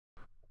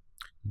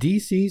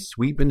DC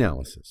sweep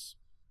analysis.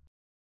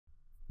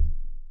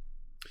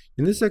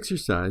 In this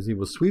exercise, we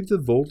will sweep the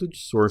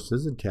voltage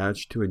sources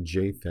attached to a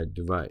JFET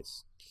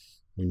device.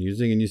 When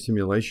using a new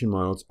simulation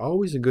model, it's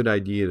always a good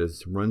idea to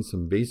run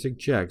some basic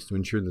checks to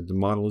ensure that the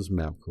model is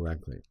mapped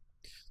correctly.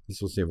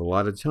 This will save a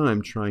lot of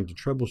time trying to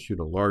troubleshoot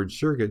a large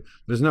circuit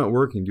that is not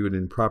working due to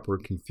an improper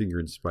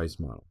configured SPICE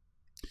model.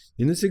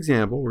 In this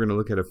example, we're going to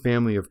look at a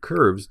family of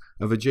curves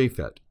of a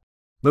JFET.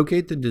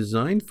 Locate the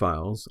design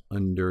files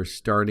under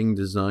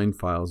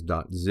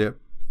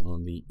startingdesignfiles.zip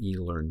on the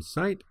eLearn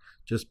site,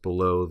 just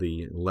below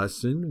the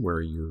lesson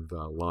where you've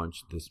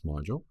launched this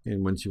module.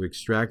 And once you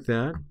extract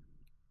that,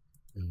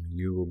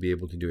 you will be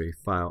able to do a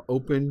file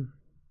open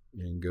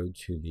and go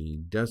to the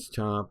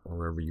desktop or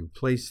wherever you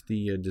place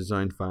the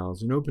design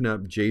files and open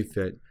up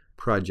JFET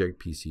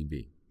Project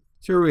PCB.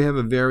 So here we have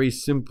a very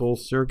simple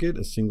circuit,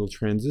 a single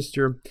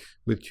transistor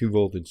with two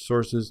voltage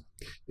sources,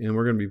 and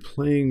we're going to be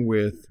playing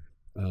with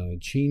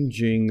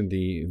changing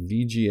the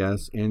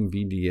VGS and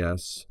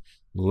VDS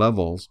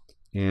levels,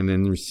 and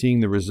then we're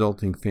seeing the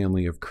resulting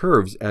family of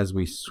curves as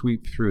we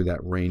sweep through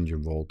that range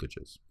of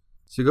voltages.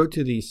 So go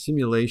to the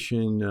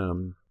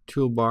simulation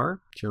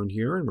toolbar shown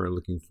here, and we're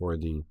looking for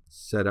the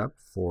setup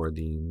for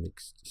the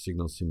mixed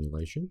signal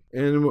simulation.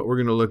 And what we're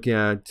going to look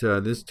at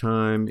this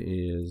time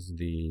is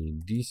the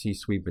DC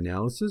sweep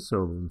analysis.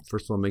 So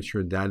first of all, make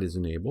sure that is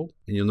enabled.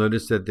 And you'll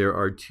notice that there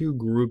are two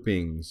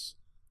groupings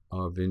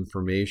of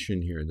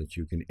information here that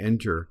you can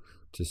enter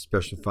to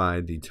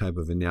specify the type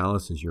of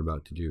analysis you're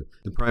about to do.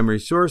 The primary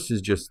source is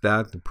just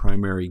that, the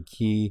primary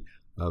key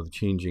of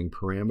changing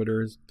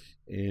parameters.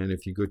 And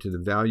if you go to the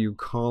value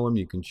column,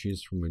 you can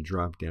choose from a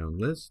drop-down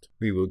list.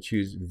 We will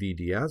choose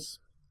VDS.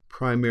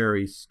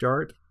 Primary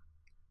start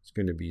is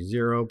going to be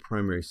 0.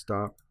 Primary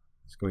stop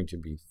is going to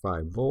be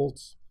 5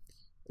 volts.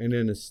 And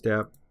then a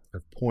step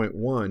of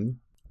 0.1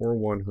 or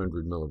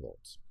 100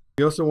 millivolts.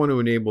 We also want to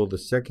enable the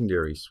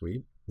secondary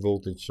sweep.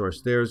 Voltage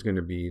source there is going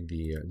to be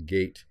the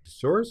gate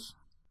source.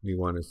 We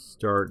want to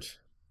start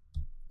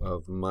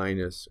of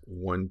minus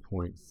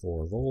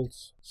 1.4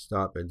 volts,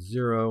 stop at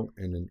 0,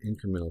 and an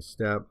incremental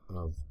step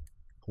of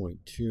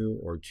 0.2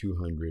 or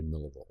 200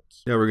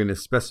 millivolts. Now we're going to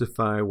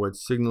specify what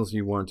signals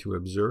you want to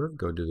observe.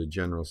 Go to the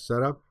general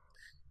setup,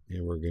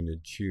 and we're going to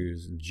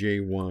choose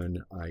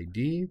J1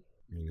 ID,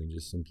 and then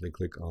just simply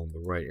click on the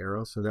right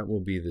arrow. So that will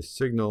be the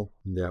signal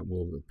that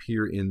will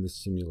appear in the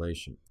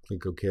simulation.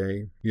 Click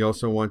OK. We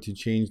also want to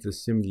change the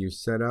SimView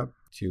setup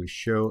to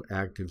show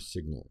active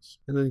signals,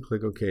 and then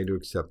click OK to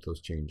accept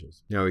those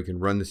changes. Now we can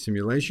run the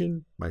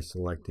simulation by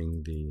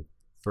selecting the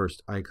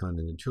first icon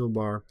in the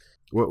toolbar.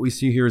 What we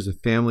see here is a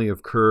family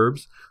of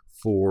curves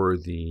for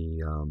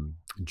the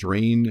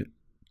drain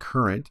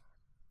current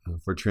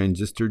for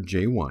transistor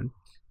J1,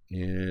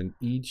 and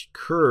each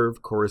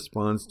curve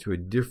corresponds to a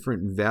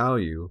different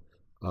value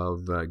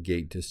of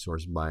gate to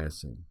source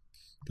biasing.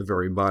 The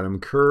very bottom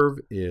curve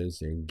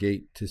is a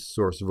gate to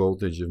source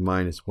voltage of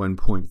minus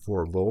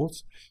 1.4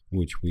 volts,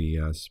 which we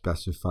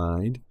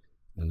specified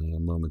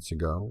moments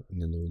ago.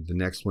 And then the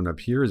next one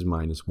up here is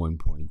minus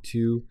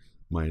 1.2,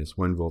 minus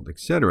 1 volt,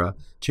 etc.,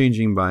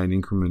 changing by an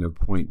increment of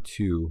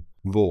 0.2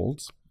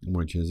 volts,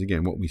 which is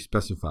again what we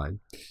specified.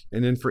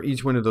 And then for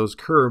each one of those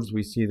curves,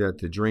 we see that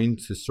the drain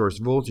to source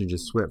voltage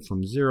is swept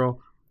from 0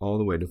 all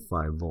the way to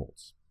 5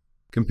 volts.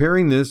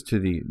 Comparing this to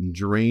the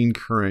drain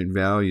current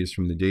values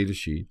from the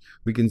datasheet,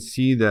 we can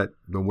see that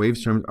the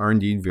waveforms are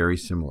indeed very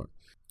similar.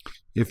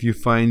 If you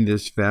find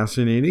this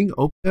fascinating,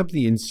 open up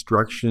the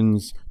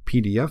instructions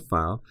PDF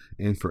file,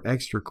 and for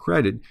extra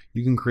credit,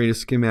 you can create a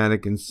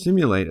schematic and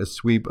simulate a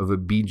sweep of a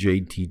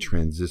BJT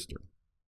transistor.